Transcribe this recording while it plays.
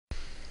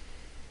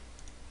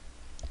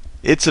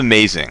It's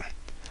amazing.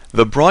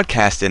 The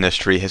broadcast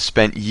industry has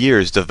spent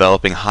years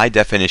developing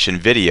high-definition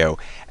video,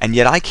 and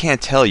yet I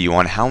can't tell you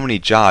on how many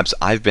jobs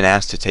I've been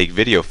asked to take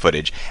video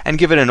footage and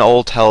give it an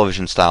old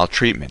television-style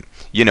treatment.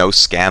 You know,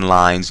 scan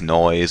lines,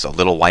 noise, a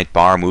little white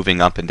bar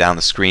moving up and down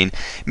the screen,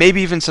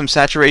 maybe even some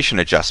saturation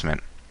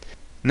adjustment.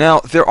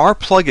 Now, there are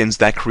plugins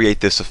that create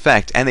this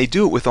effect, and they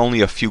do it with only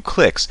a few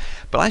clicks,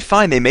 but I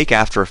find they make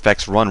After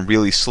Effects run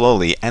really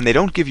slowly, and they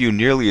don't give you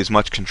nearly as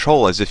much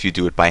control as if you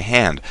do it by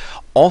hand.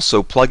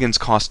 Also, plugins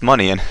cost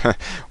money, and,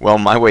 well,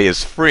 my way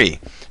is free.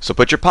 So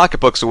put your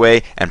pocketbooks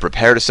away and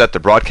prepare to set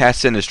the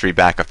broadcast industry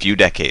back a few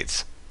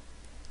decades.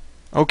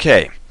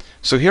 Okay,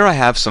 so here I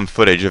have some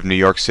footage of New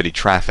York City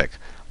traffic.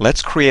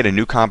 Let's create a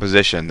new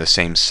composition the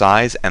same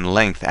size and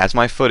length as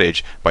my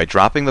footage by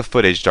dropping the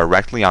footage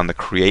directly on the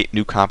Create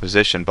New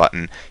Composition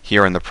button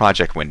here in the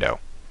project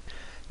window.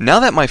 Now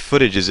that my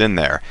footage is in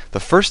there, the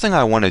first thing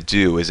I want to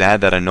do is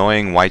add that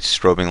annoying white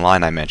strobing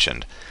line I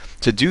mentioned.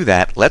 To do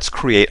that, let's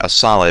create a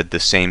solid the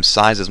same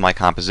size as my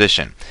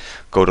composition.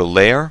 Go to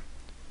Layer,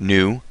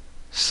 New,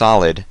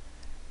 Solid,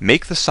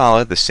 make the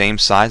solid the same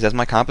size as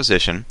my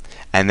composition,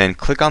 and then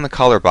click on the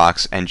color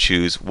box and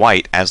choose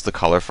white as the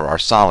color for our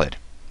solid.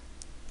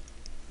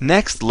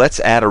 Next,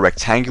 let's add a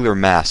rectangular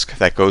mask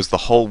that goes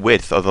the whole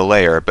width of the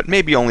layer, but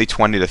maybe only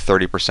 20 to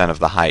 30% of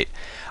the height.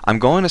 I'm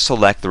going to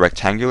select the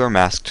rectangular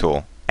mask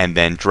tool and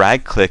then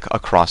drag-click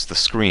across the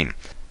screen.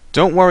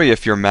 Don't worry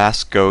if your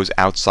mask goes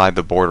outside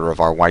the border of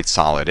our white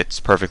solid. It's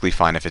perfectly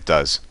fine if it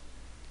does.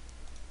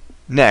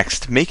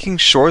 Next, making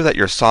sure that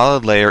your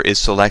solid layer is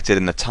selected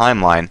in the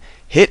timeline,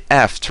 hit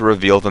F to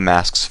reveal the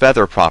mask's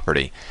feather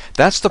property.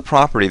 That's the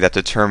property that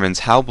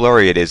determines how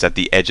blurry it is at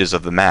the edges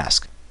of the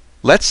mask.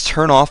 Let's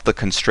turn off the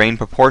constrain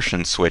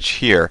proportion switch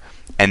here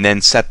and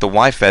then set the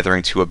Y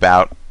feathering to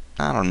about,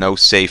 I don't know,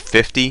 say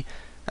 50.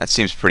 That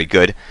seems pretty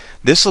good.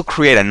 This will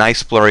create a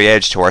nice blurry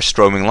edge to our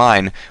strobing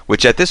line,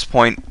 which at this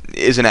point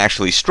isn't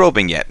actually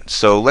strobing yet,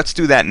 so let's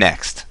do that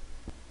next.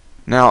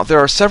 Now, there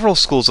are several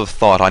schools of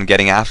thought on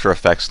getting After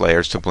Effects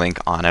layers to blink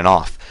on and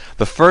off.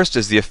 The first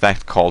is the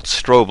effect called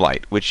strobe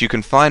light, which you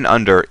can find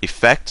under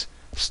Effect,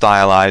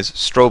 Stylize,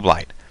 Strobe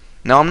Light.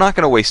 Now, I'm not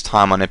going to waste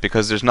time on it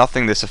because there's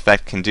nothing this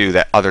effect can do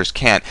that others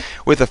can't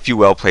with a few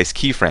well-placed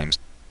keyframes.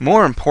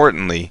 More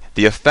importantly,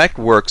 the effect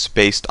works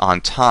based on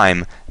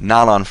time,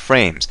 not on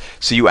frames,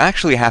 so you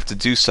actually have to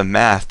do some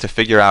math to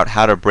figure out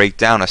how to break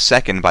down a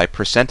second by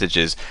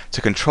percentages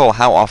to control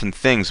how often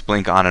things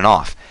blink on and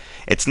off.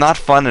 It's not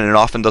fun and it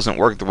often doesn't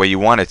work the way you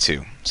want it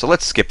to, so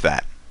let's skip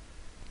that.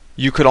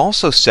 You could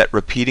also set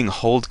repeating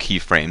hold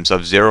keyframes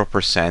of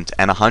 0%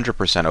 and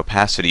 100%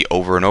 opacity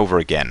over and over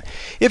again.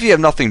 If you have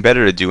nothing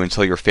better to do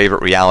until your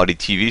favorite reality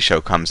TV show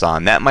comes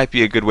on, that might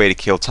be a good way to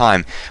kill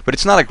time, but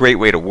it's not a great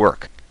way to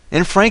work.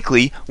 And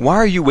frankly, why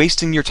are you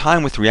wasting your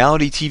time with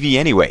reality TV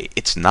anyway?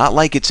 It's not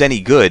like it's any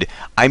good.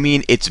 I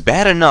mean, it's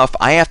bad enough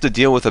I have to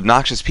deal with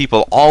obnoxious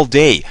people all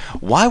day.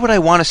 Why would I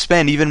want to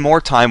spend even more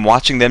time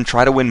watching them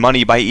try to win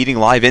money by eating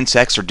live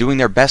insects or doing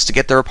their best to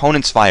get their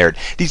opponents fired?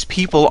 These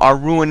people are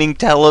ruining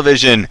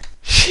television.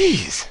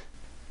 Jeez.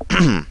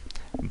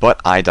 But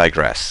I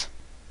digress.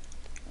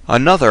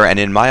 Another, and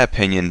in my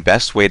opinion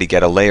best way to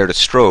get a layer to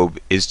strobe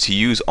is to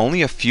use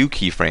only a few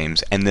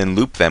keyframes and then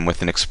loop them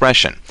with an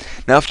expression.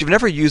 Now, if you've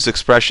never used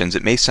expressions,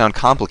 it may sound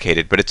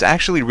complicated, but it's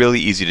actually really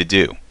easy to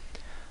do.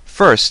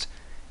 First,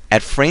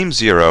 at frame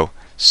 0,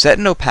 set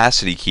an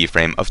opacity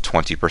keyframe of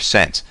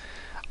 20%.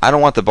 I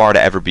don't want the bar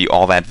to ever be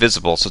all that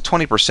visible, so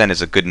 20%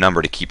 is a good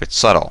number to keep it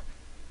subtle.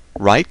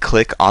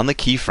 Right-click on the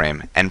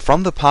keyframe and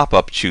from the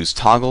pop-up choose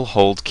Toggle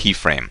Hold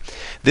Keyframe.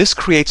 This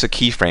creates a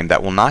keyframe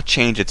that will not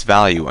change its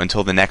value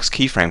until the next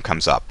keyframe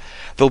comes up.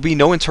 There'll be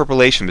no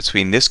interpolation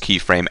between this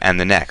keyframe and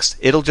the next.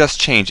 It'll just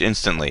change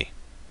instantly.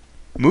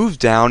 Move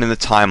down in the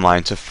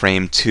timeline to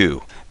frame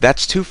 2.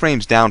 That's 2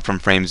 frames down from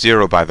frame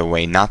 0, by the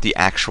way, not the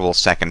actual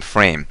second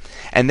frame.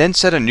 And then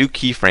set a new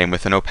keyframe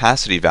with an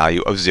opacity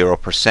value of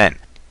 0%.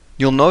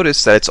 You'll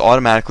notice that it's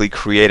automatically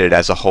created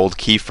as a hold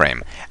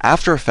keyframe.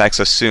 After Effects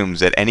assumes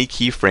that any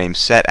keyframe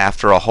set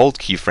after a hold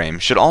keyframe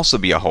should also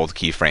be a hold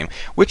keyframe,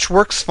 which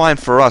works fine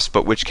for us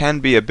but which can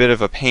be a bit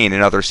of a pain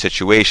in other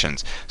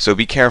situations, so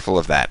be careful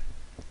of that.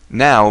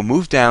 Now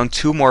move down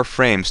 2 more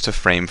frames to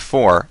frame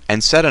 4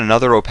 and set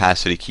another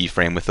opacity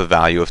keyframe with a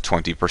value of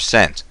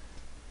 20%.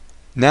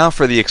 Now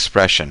for the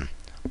expression.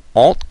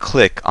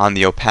 Alt-click on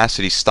the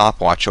opacity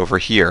stopwatch over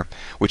here,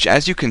 which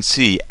as you can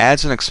see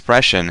adds an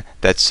expression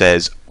that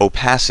says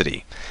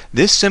opacity.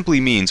 This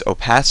simply means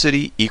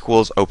opacity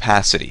equals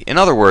opacity. In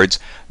other words,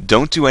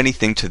 don't do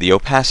anything to the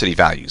opacity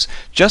values.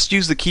 Just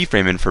use the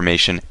keyframe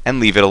information and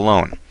leave it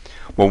alone.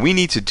 What we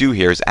need to do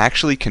here is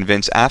actually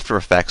convince After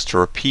Effects to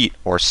repeat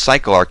or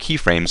cycle our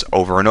keyframes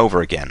over and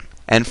over again.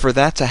 And for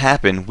that to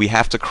happen, we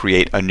have to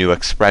create a new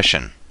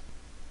expression.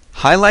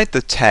 Highlight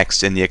the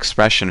text in the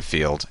expression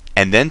field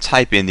and then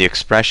type in the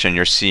expression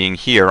you're seeing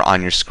here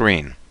on your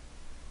screen.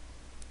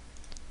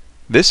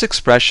 This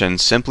expression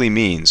simply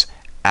means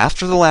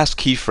after the last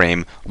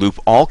keyframe, loop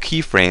all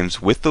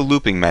keyframes with the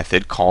looping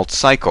method called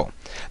cycle.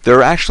 There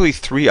are actually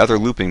 3 other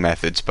looping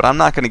methods, but I'm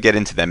not going to get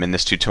into them in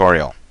this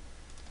tutorial.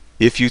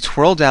 If you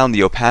twirl down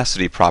the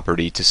opacity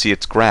property to see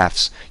its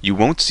graphs, you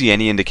won't see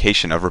any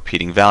indication of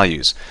repeating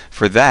values.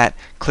 For that,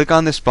 click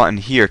on this button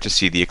here to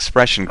see the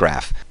expression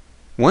graph.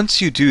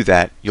 Once you do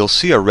that, you'll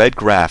see a red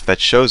graph that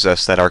shows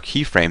us that our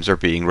keyframes are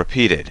being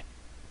repeated.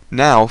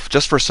 Now,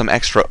 just for some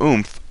extra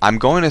oomph, I'm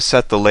going to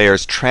set the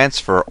layer's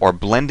transfer or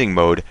blending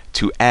mode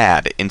to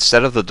add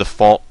instead of the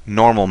default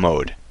normal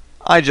mode.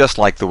 I just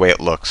like the way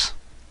it looks.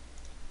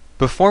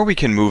 Before we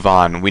can move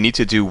on, we need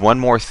to do one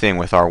more thing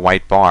with our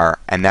white bar,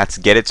 and that's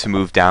get it to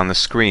move down the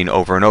screen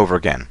over and over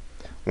again.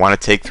 Want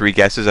to take 3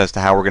 guesses as to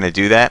how we're going to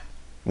do that?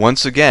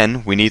 Once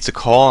again, we need to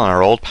call on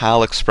our old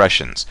pal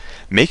expressions.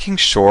 Making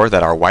sure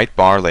that our white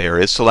bar layer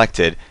is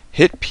selected,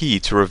 hit P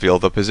to reveal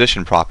the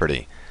position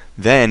property.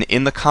 Then,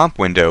 in the comp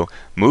window,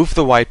 move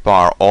the white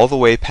bar all the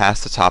way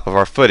past the top of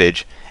our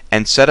footage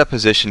and set a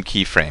position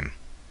keyframe.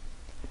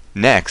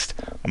 Next,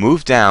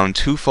 move down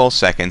 2 full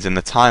seconds in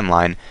the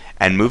timeline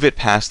and move it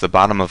past the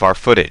bottom of our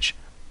footage.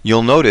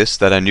 You'll notice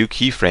that a new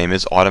keyframe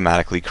is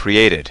automatically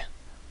created.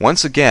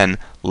 Once again,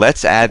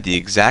 let's add the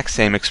exact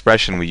same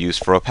expression we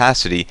used for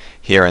opacity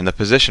here in the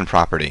position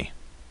property.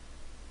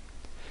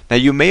 Now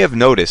you may have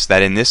noticed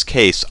that in this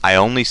case I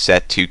only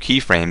set 2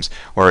 keyframes,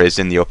 whereas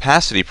in the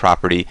opacity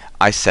property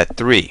I set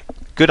 3.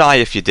 Good eye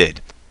if you did.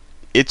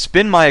 It's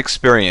been my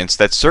experience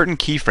that certain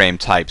keyframe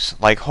types,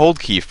 like hold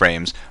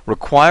keyframes,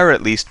 require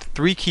at least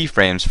 3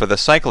 keyframes for the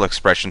cycle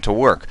expression to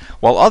work,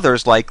 while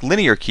others, like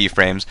linear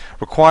keyframes,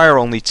 require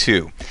only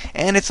 2.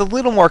 And it's a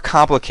little more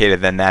complicated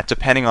than that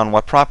depending on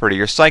what property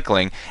you're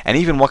cycling and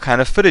even what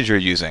kind of footage you're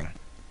using.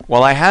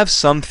 While I have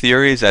some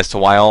theories as to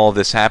why all of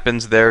this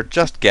happens, they're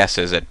just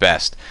guesses at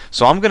best.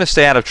 So I'm going to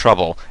stay out of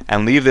trouble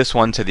and leave this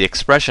one to the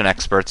expression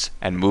experts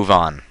and move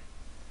on.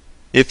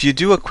 If you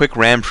do a quick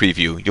RAM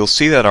preview, you'll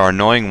see that our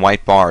annoying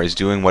white bar is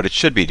doing what it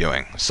should be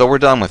doing, so we're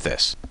done with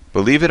this.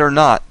 Believe it or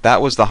not,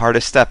 that was the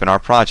hardest step in our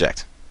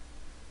project.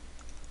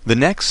 The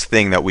next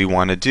thing that we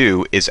want to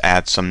do is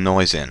add some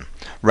noise in.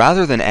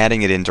 Rather than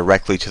adding it in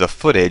directly to the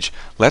footage,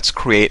 let's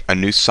create a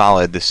new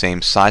solid the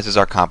same size as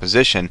our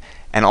composition,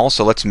 and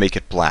also let's make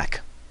it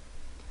black.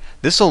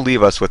 This will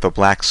leave us with a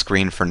black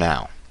screen for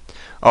now.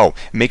 Oh,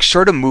 make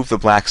sure to move the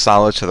black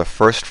solid to the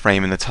first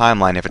frame in the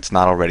timeline if it's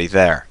not already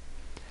there.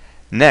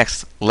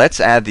 Next, let's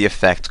add the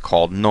effect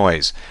called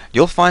Noise.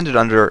 You'll find it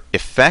under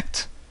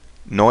Effect,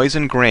 Noise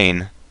and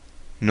Grain,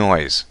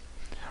 Noise.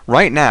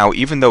 Right now,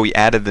 even though we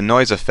added the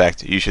noise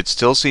effect, you should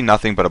still see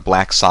nothing but a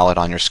black solid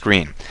on your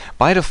screen.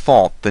 By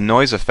default, the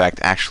noise effect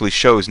actually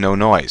shows no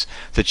noise.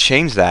 To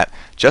change that,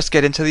 just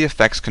get into the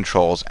effects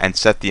controls and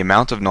set the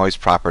amount of noise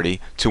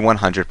property to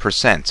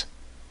 100%.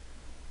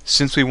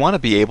 Since we want to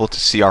be able to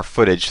see our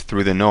footage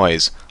through the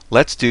noise,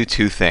 let's do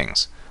 2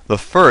 things. The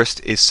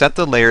first is set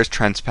the layer's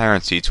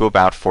transparency to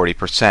about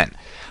 40%.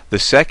 The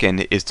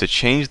second is to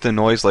change the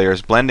noise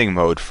layer's blending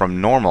mode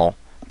from normal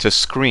to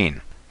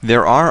screen.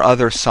 There are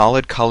other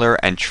solid color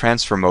and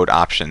transfer mode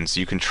options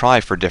you can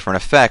try for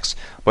different effects,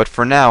 but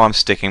for now I'm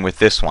sticking with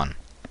this one.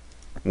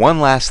 One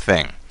last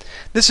thing.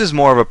 This is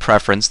more of a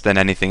preference than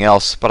anything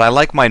else, but I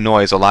like my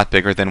noise a lot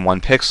bigger than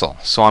 1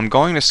 pixel, so I'm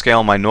going to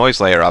scale my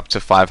noise layer up to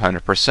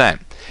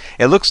 500%.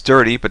 It looks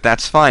dirty, but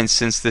that's fine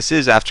since this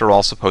is after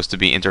all supposed to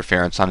be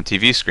interference on a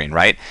TV screen,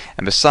 right?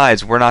 And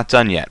besides, we're not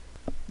done yet.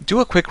 Do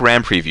a quick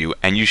RAM preview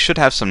and you should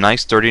have some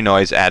nice dirty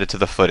noise added to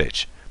the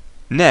footage.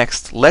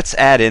 Next, let's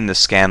add in the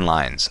scan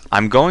lines.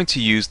 I'm going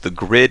to use the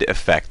grid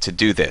effect to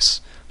do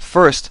this.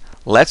 First,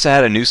 let's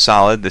add a new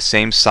solid the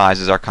same size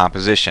as our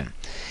composition.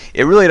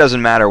 It really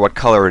doesn't matter what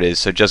color it is,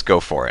 so just go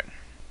for it.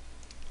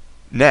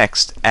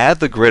 Next, add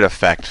the grid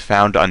effect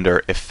found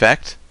under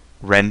Effect,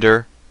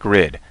 Render,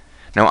 Grid.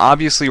 Now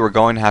obviously we're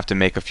going to have to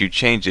make a few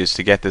changes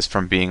to get this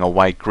from being a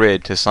white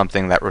grid to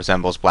something that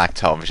resembles black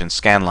television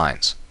scan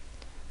lines.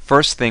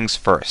 First things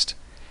first.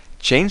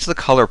 Change the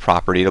color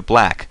property to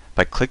black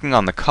by clicking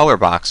on the color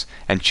box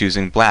and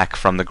choosing black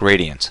from the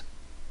gradient.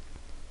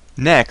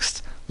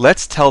 Next,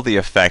 let's tell the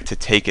effect to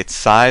take its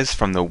size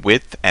from the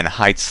width and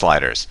height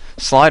sliders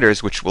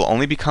which will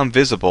only become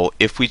visible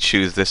if we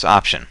choose this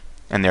option.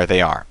 And there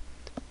they are.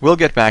 We'll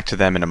get back to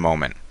them in a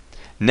moment.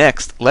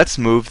 Next, let's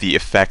move the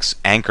effect's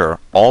anchor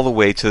all the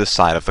way to the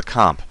side of the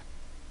comp.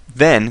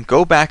 Then,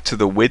 go back to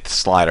the width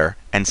slider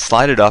and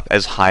slide it up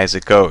as high as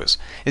it goes.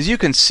 As you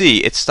can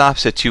see, it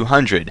stops at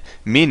 200,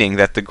 meaning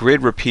that the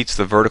grid repeats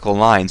the vertical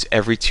lines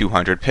every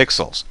 200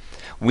 pixels.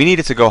 We need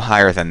it to go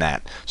higher than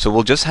that, so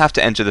we'll just have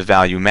to enter the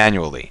value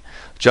manually.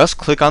 Just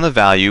click on the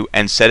value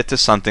and set it to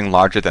something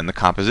larger than the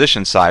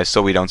composition size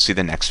so we don't see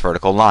the next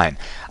vertical line.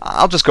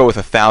 I'll just go with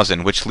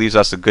 1000, which leaves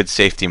us a good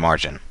safety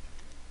margin.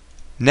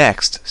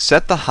 Next,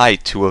 set the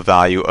height to a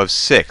value of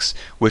 6,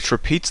 which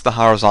repeats the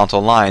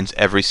horizontal lines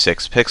every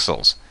 6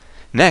 pixels.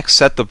 Next,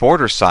 set the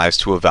border size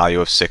to a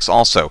value of 6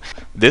 also.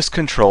 This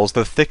controls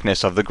the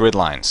thickness of the grid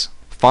lines.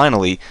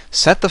 Finally,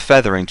 set the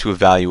feathering to a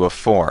value of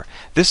 4.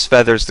 This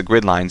feathers the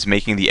grid lines,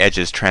 making the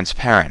edges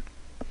transparent.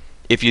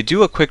 If you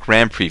do a quick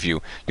RAM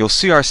preview, you'll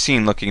see our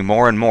scene looking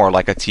more and more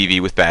like a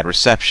TV with bad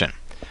reception.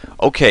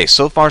 Okay,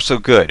 so far so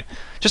good.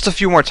 Just a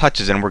few more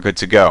touches and we're good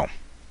to go.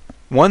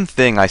 One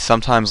thing I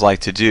sometimes like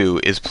to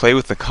do is play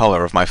with the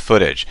color of my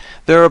footage.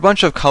 There are a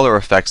bunch of color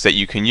effects that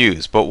you can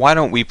use, but why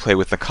don't we play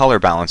with the color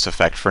balance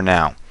effect for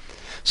now?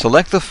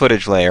 Select the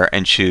footage layer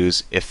and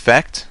choose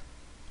Effect,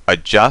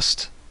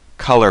 Adjust,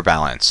 Color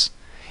Balance.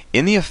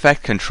 In the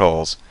Effect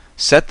controls,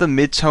 set the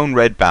midtone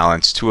red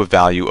balance to a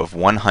value of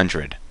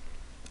 100.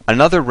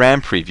 Another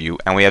RAM preview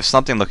and we have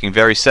something looking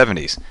very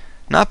 70s.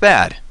 Not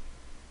bad.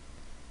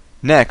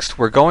 Next,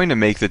 we're going to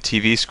make the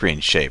TV screen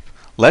shape.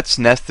 Let's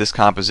nest this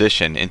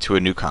composition into a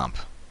new comp.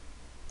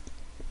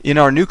 In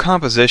our new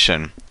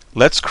composition,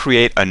 let's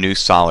create a new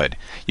solid.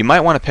 You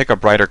might want to pick a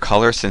brighter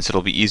color since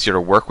it'll be easier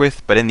to work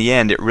with, but in the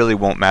end it really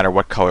won't matter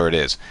what color it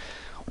is.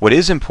 What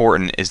is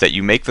important is that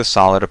you make the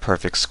solid a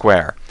perfect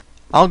square.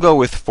 I'll go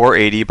with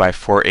 480 by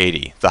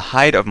 480, the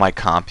height of my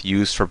comp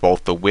used for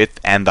both the width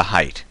and the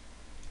height.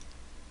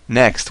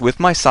 Next, with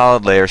my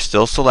solid layer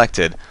still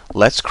selected,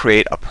 let's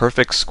create a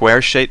perfect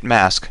square-shaped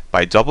mask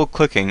by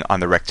double-clicking on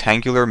the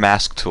rectangular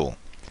mask tool.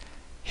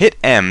 Hit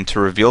M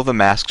to reveal the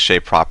mask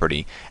shape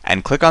property,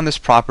 and click on this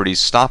property's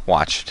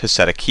stopwatch to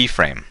set a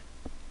keyframe.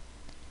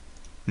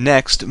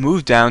 Next,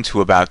 move down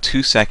to about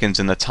 2 seconds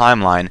in the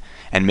timeline,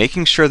 and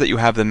making sure that you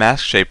have the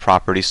mask shape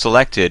property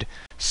selected,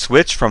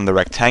 switch from the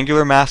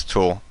rectangular mask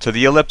tool to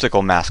the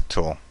elliptical mask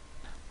tool.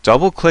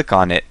 Double-click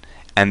on it,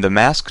 and the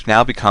mask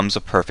now becomes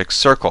a perfect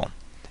circle,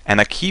 and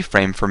a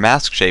keyframe for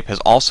mask shape has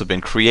also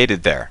been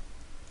created there.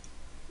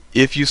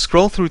 If you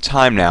scroll through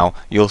time now,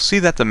 you'll see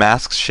that the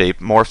mask shape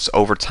morphs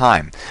over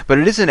time, but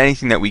it isn't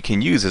anything that we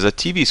can use as a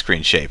TV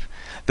screen shape.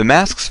 The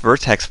mask's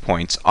vertex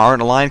points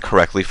aren't aligned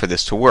correctly for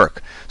this to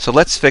work, so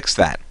let's fix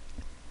that.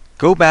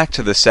 Go back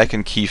to the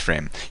second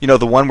keyframe,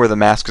 the one where the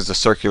mask is a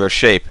circular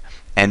shape,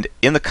 and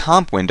in the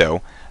comp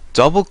window,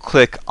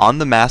 double-click on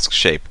the mask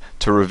shape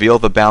to reveal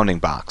the bounding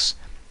box.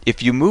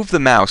 If you move the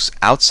mouse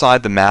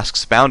outside the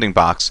mask's bounding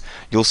box,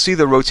 you'll see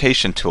the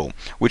rotation tool,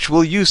 which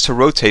we'll use to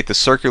rotate the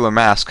circular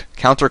mask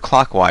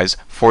counterclockwise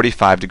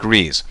 45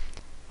 degrees.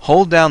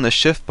 Hold down the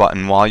Shift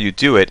button while you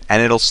do it and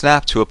it'll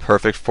snap to a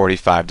perfect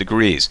 45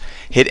 degrees.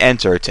 Hit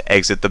Enter to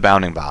exit the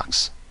bounding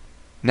box.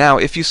 Now,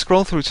 if you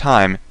scroll through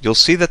time, you'll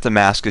see that the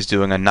mask is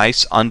doing a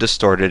nice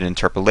undistorted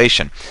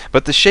interpolation,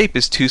 but the shape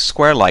is too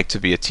square-like to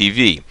be a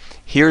TV.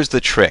 Here's the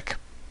trick.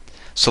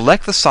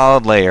 Select the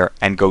solid layer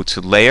and go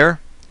to Layer,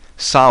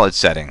 Solid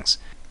Settings.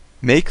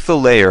 Make the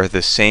layer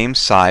the same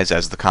size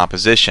as the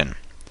composition.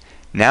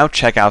 Now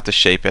check out the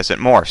shape as it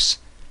morphs.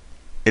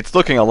 It's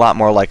looking a lot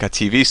more like a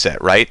TV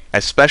set, right?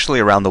 Especially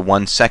around the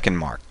 1 second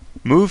mark.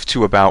 Move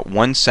to about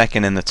 1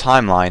 second in the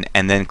timeline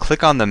and then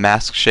click on the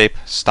mask shape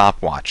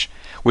stopwatch,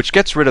 which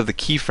gets rid of the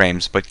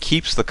keyframes but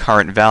keeps the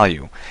current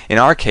value, in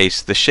our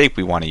case the shape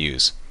we want to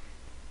use.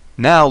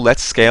 Now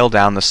let's scale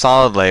down the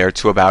solid layer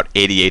to about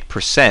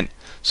 88%,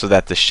 so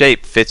that the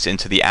shape fits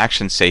into the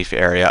action safe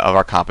area of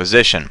our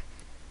composition.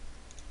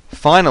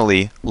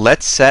 Finally,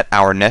 let's set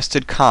our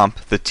nested comp,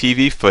 the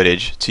TV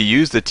footage, to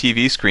use the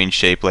TV screen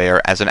shape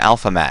layer as an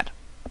alpha matte.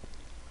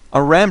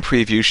 A RAM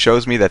preview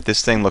shows me that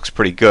this thing looks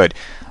pretty good,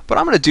 but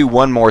I'm going to do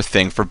one more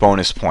thing for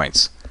bonus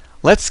points.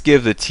 Let's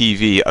give the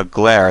TV a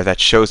glare that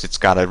shows it's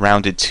got a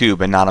rounded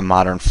tube and not a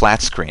modern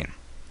flat screen.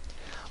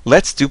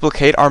 Let's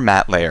duplicate our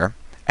matte layer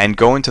and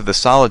go into the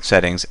solid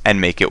settings and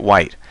make it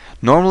white.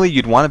 Normally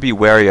you'd want to be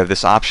wary of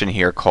this option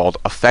here called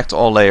Affect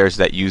All Layers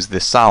that use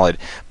this solid,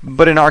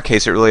 but in our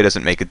case it really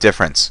doesn't make a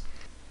difference.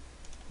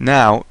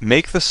 Now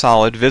make the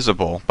solid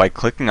visible by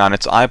clicking on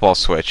its eyeball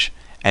switch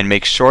and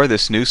make sure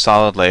this new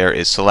solid layer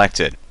is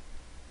selected.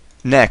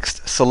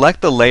 Next,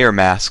 select the layer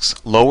mask's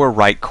lower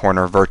right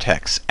corner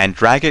vertex and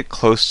drag it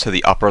close to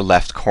the upper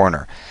left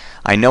corner.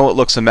 I know it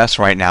looks a mess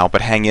right now,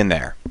 but hang in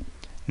there.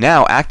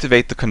 Now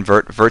activate the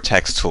Convert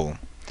Vertex tool,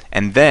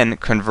 and then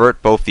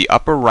convert both the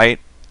upper right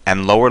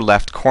and lower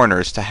left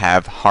corners to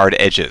have hard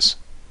edges.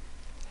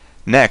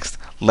 Next,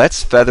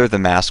 let's feather the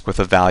mask with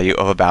a value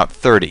of about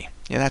 30.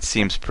 Yeah, that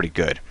seems pretty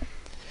good.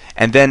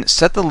 And then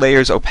set the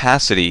layer's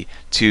opacity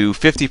to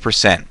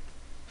 50%.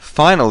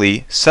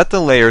 Finally, set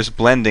the layer's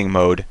blending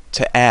mode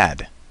to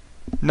Add.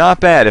 Not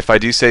bad if I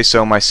do say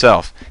so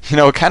myself.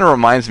 It kind of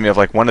reminds me of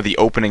like one of the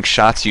opening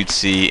shots you'd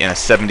see in a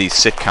 70s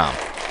sitcom.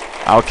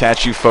 I'll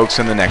catch you folks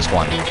in the next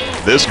one.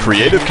 This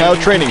Creative Cow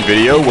training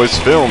video was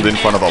filmed in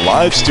front of a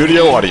live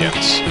studio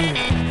audience.